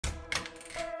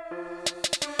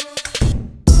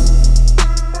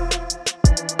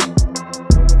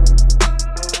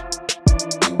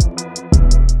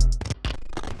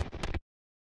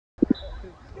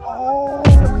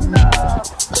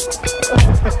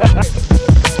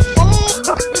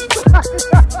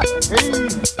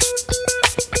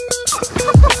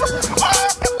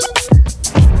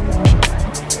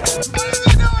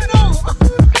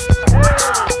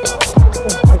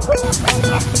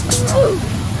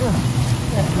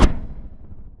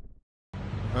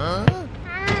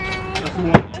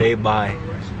Say bye.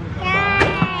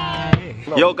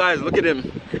 Yo guys, look at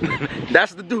him.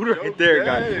 That's the dude right there,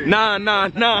 guys. Nah.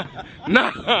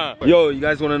 Yo, you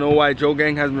guys wanna know why Joe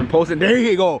Gang has been posting? There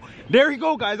you go,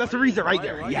 guys. That's the reason right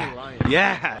there.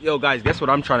 Yeah. Yo guys, guess what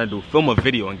I'm trying to do? Film a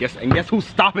video, and guess who's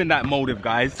stopping that motive,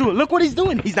 guys? So look what he's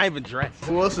doing. He's not even dressed.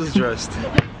 Who else is dressed?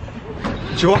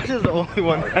 Joash is the only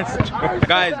one that's dressed.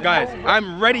 Guys,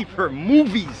 I'm ready for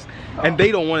movies. And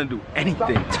they don't want to do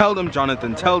anything. Tell them,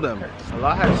 Jonathan, tell them. A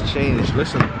lot has changed.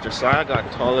 Listen, Josiah got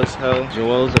tall as hell.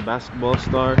 Joel's a basketball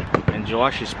star. And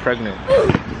Joash is pregnant.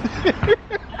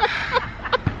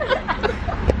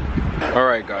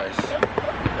 Alright, guys.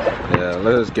 Yeah,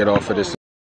 let us get off of this.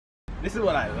 This is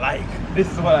what I like.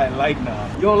 This is what I like now.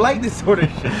 You don't like this sort of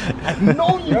shit. I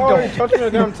know you don't. Touch me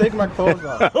again, I'm taking my clothes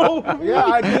off. Yeah,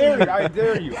 I dare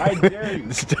you. I dare you.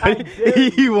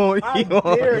 He won't. I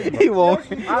dare you.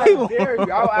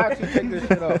 I'll actually take this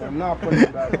shit off. I'm not putting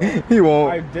it back on. He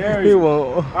won't. I dare you. He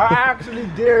won't. I actually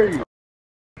dare you.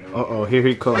 Uh-oh, here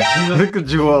he comes. Look at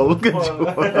Joel, look at Joel.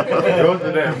 Go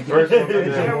to them. First one to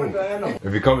them.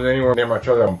 If he comes anywhere near my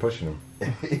trailer, I'm pushing him.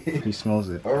 He smells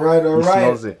it. Alright. He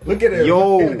smells it. Look at him.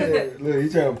 Yo. Look,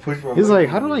 he's trying to push my He's like,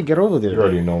 how do I get over there? You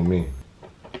already know me.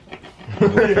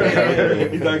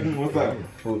 He's like, what's up?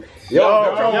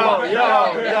 Yo.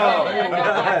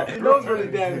 He knows really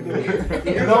damn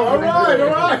good.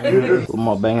 Alright. Little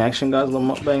more bang action, guys. Little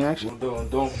more bang action.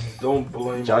 Don't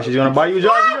blame Josh is gonna bite you,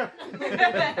 Josh.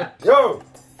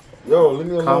 Yo, leave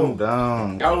me alone. Calm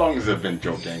down. How long has it been,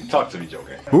 Joe Gang? Talk to me, Joe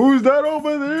Gang. Who's that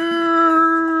over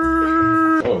there?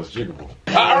 Oh, it's Jigaboo.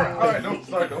 Alright, don't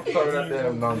start that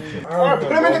damn nonsense. Alright,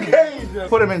 put him in the cage.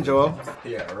 Put him in, Joel.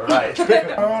 Yeah, right.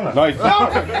 Nice.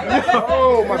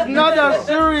 Oh, it's not that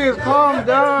serious. Calm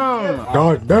down.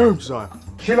 God damn, son.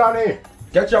 Shilani,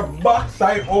 get your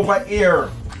backside over here.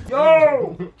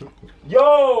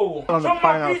 Yo, On the some my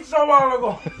pineapple. pizza a while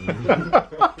ago.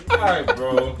 Alright,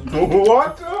 bro.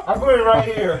 What? I'm going right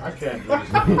here. I can't do this.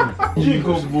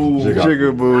 Jigaboo.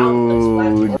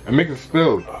 Jigaboo. And make it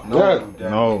spill. Yeah.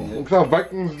 No. Look how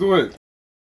Vikings do it.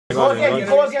 Go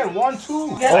again. 1, 2.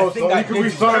 Oh, so you can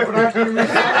restart for that.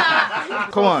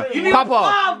 Come on. Pop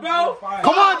off. bro.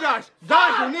 Come on, Josh.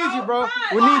 Josh, we need you, bro.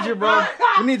 We need you, bro.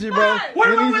 We need you, bro. What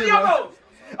We about need with you, your bro. nose?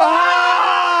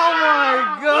 Oh my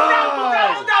God.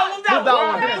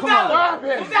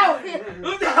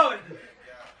 Move down.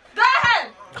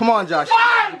 Come on. Come on, Josh.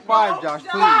 5, Josh.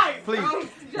 Please.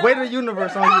 Weight of the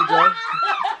universe on you, Josh.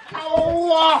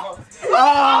 Oh.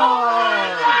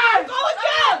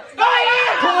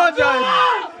 Come on, Josh.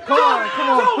 Come on.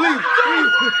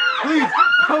 Please.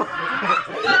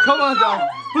 Come on, Josh.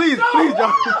 Please,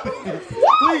 Josh.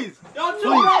 Please.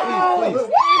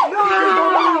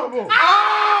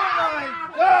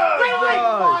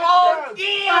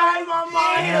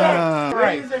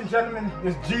 Ladies and gentlemen,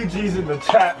 there's GG's in the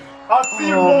chat. I'll see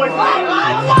you boys.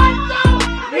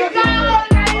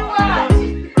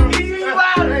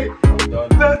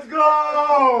 Let's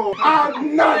go!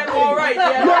 I'm not alright.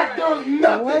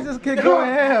 Why is this kid going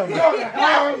ham? At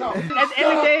the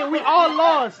end of the day, we all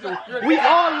lost. We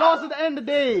all lost at the end of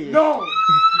the day. No!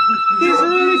 He's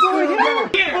really going ham.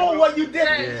 For what you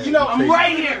did, you know, I'm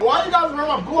right here. Why you guys run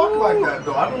my block like that,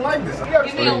 though? I don't like this.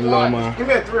 Give me a 1. Give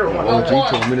me a 3 or 1. OG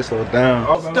told me to slow down.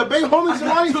 The big homie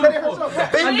Shilani said it herself.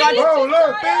 Big bro,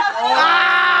 look, big.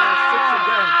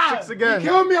 6 again.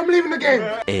 Kill me, I'm leaving the game.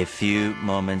 A few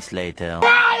moments later.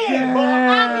 Where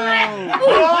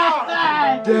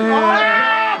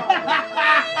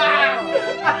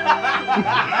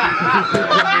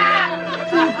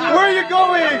are you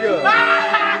going?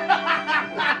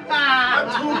 I'm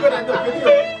too good at the video.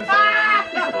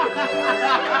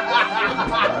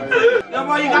 That's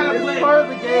why you gotta play. Part of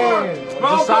the game. Bro,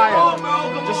 Josiah. come on, bro.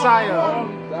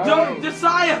 Come on.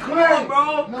 Josiah, come on,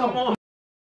 bro. Come on.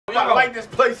 We gotta light this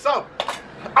place up.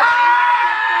 1,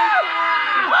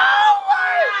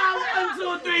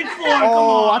 2, 3, 4. Come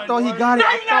Oh, on. I thought he got it. I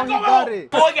thought he got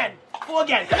it. 4 again. 4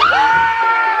 again.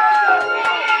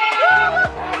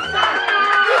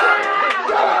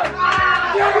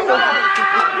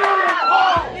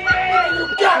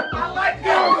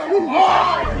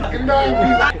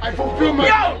 I fulfill my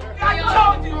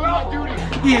duty.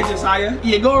 Yeah, Josiah.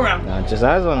 Yeah, go around. Nah,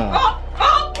 Josiah's on him.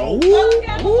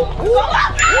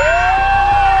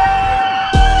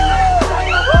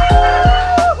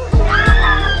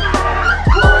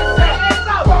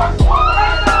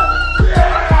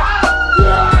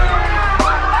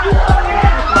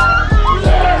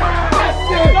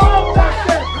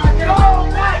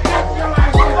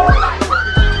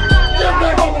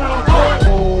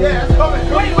 Yeah, it's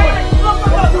coming.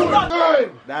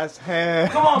 That's him.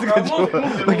 Come on, bro. Move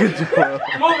it. Look at Joel.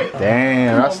 Move it.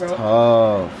 Damn, that's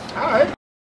tough. Alright.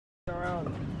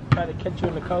 Around, try to catch you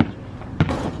in the coach.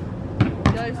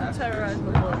 Y'all used to terrorize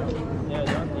my boy. Yeah.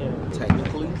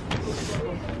 Technically,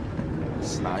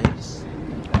 it's nice.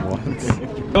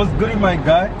 What's goody, my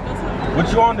guy?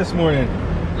 What you on this morning?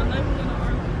 I'm not even gonna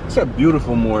argue. It's a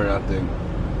beautiful morning, I think.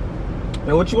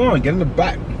 Hey, what you on? Get in the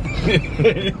back. Get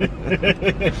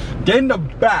in the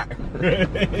back.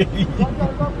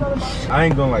 I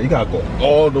ain't gonna lie, you gotta go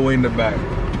all the way in the back.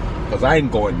 Cause I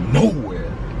ain't going nowhere.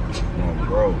 Oh,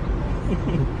 bro.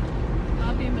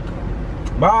 I'll be in the car.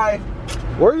 Bye.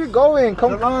 Where are you going?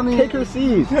 Come Jelani. take your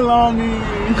seat. Jelani.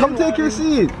 Come take your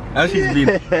seat. Now she's being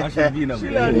a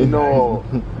baby. No.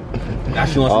 Now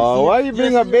she wants Oh, why you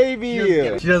bring a baby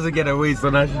here? She doesn't get away,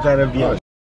 so now she's trying to be a...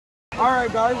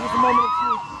 Alright, guys, it's a moment of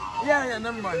truth. Yeah,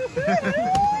 never mind. Say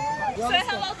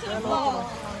hello to the vlog.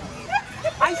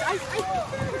 Ice.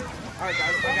 Alright,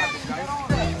 guys, I got this, guys.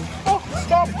 Oh,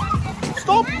 stop.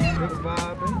 Stop. Big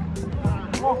vibing.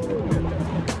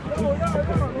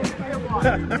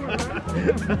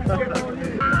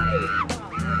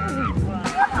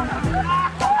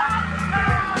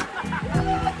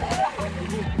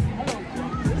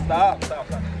 Stop.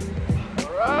 All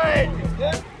right.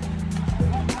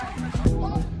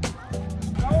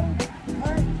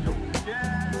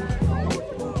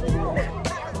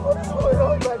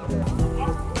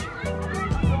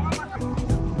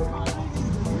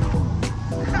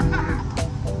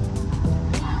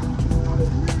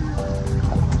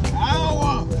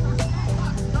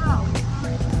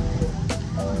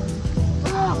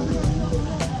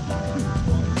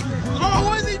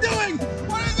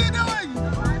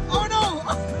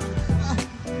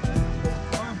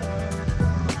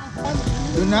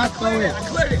 Do not clear it. I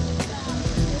cleared it.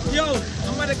 Yo,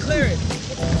 I'm gonna clear it.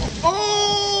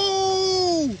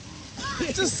 Oh!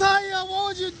 Josiah, why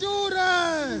would you do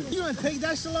that? You gonna take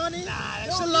that, Shalani? Nah,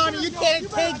 Shalani, you can't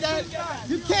take that.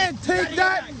 You can't take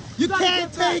that. You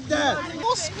can't take that.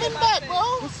 Go spin back,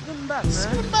 bro. Spin back, man.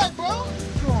 Spin back, bro.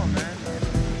 Come on, man.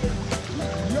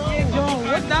 Yo,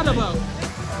 what's that about?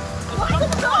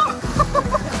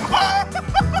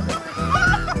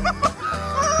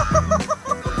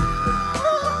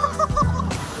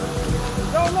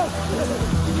 Yo, look.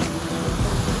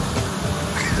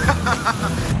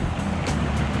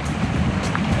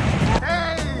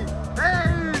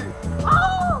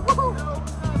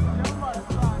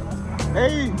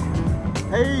 Hey!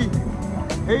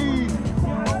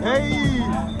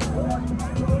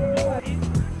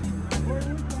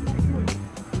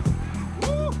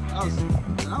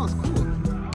 That was cool.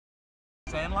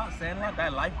 Sandlot,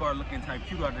 that lifeguard looking type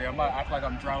cute out there. I'm about to act like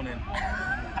I'm drowning.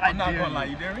 I'm not gonna lie,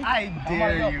 you dare me? I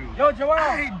dare you. Yo, Joash!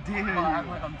 I dare I'm about to act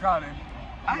you. like I'm drowning.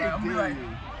 I dare you.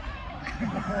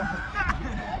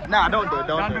 Nah, don't do it.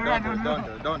 Don't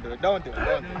do it.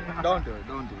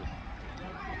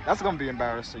 That's gonna be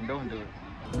embarrassing. Don't do it.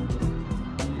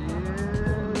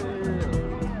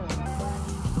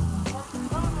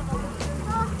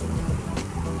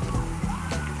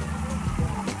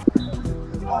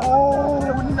 Oh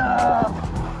no!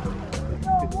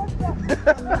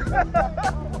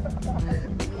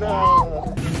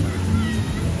 No!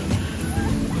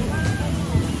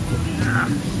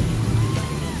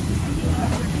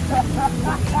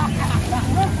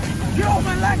 Get off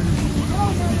my leg!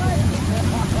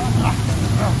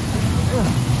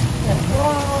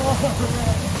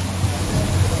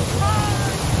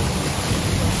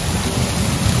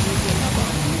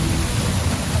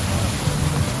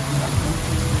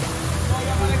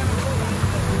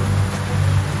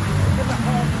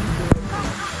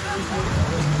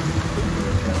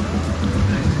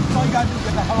 All you gotta do is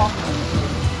get the hell off.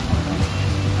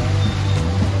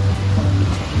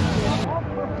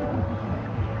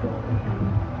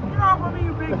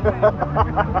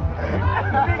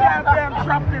 Big ass damn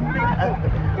trapped in big.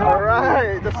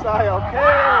 Alright, Josiah,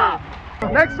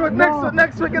 okay. Next one, get the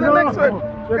next one. Get the next one.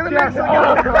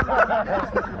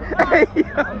 Hey,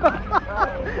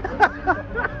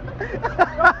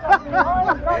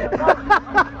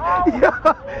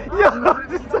 yo,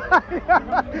 Josiah.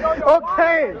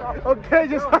 Okay,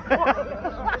 Josiah.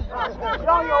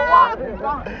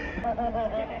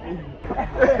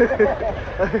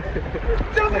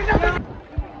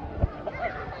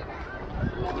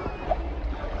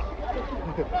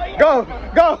 Go!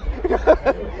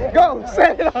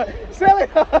 Sail it on!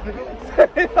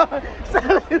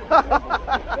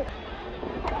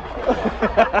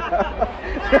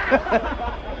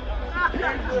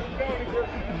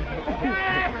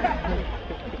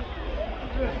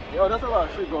 Yo, that's a lot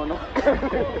of shit going on.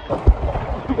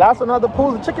 Last one of the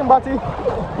pool is chicken butty.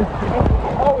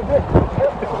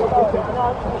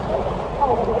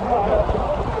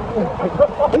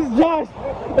 It's Josh.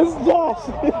 It's Josh.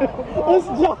 It's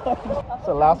Josh.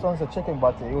 So last one's a chicken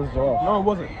butty. It was Josh. No, it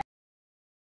wasn't.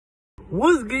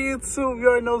 What's good, YouTube? You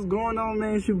already know what's going on,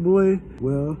 man. It's your boy.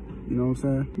 Well, you know what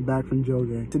I'm saying? Back from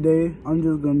JOEGANG. Today, I'm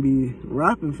just gonna be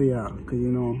rapping for y'all. Cause you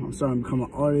know, I'm starting to become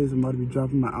an artist. I'm about to be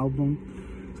dropping my album.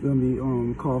 It's gonna be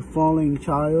called Falling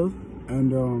Child.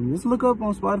 And just look up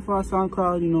on Spotify,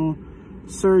 SoundCloud, you know,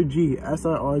 Sir G,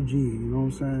 S-I-R-G, you know what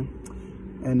I'm saying?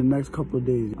 And the next couple of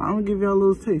days. I'm gonna give y'all a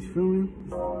little taste, you feel me?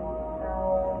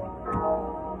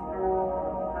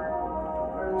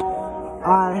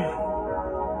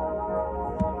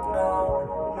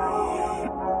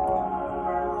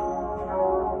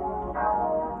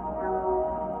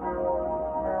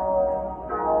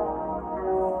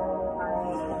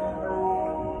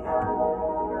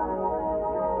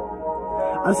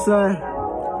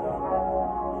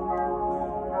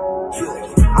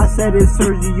 I said it's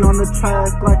surgery on the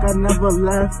track like I never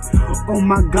left. Oh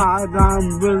my God,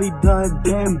 I'm really the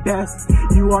damn best.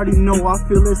 You already know I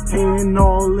feel this pain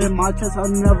all in my chest.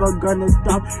 I'm never gonna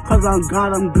stop, cause I'm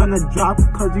God, I'm gonna drop.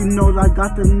 Cause you know I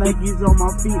got the Nikes on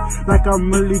my feet, like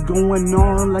I'm really going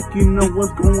on, like you know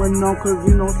what's going on. Cause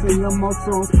you know, say I'm my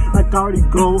song, like I already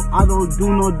go. I don't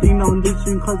do no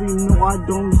denomination, cause you know I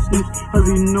don't snitch. Cause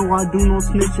you know I do no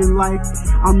snitching, like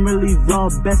I'm really the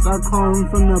best. I come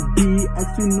from the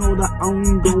BX, you know that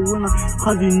I'm going on,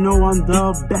 cause you know I'm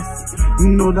the best. You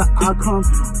know that I come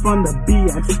from the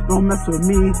BX, don't mess with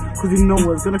me, cause you know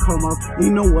what's gonna come up,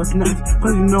 you know what's next.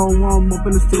 Cause you know I'm up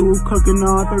in the stew, cooking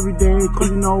up every day.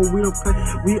 Cause you know we don't play,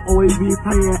 we always be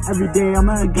playing every day. I'm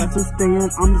gonna get to staying,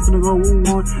 I'm just gonna go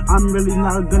on. I'm really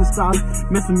not gonna stop.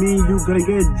 Mess with me, you gonna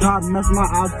get dropped. Mess with my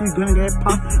ops, you gonna get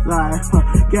popped. Like,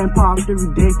 getting popped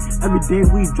every day. Every day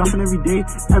we dropping every day.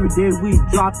 Every day we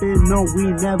dropping, no,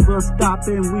 we never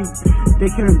stopping. They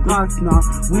can't block now,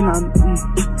 we not,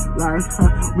 like,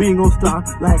 we ain't gonna stop.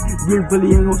 Like, we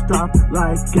really ain't gonna stop.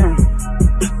 Like, gang.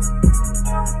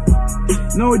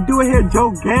 No, we do it here,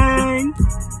 JOEGANG.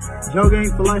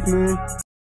 JOEGANG for life, man.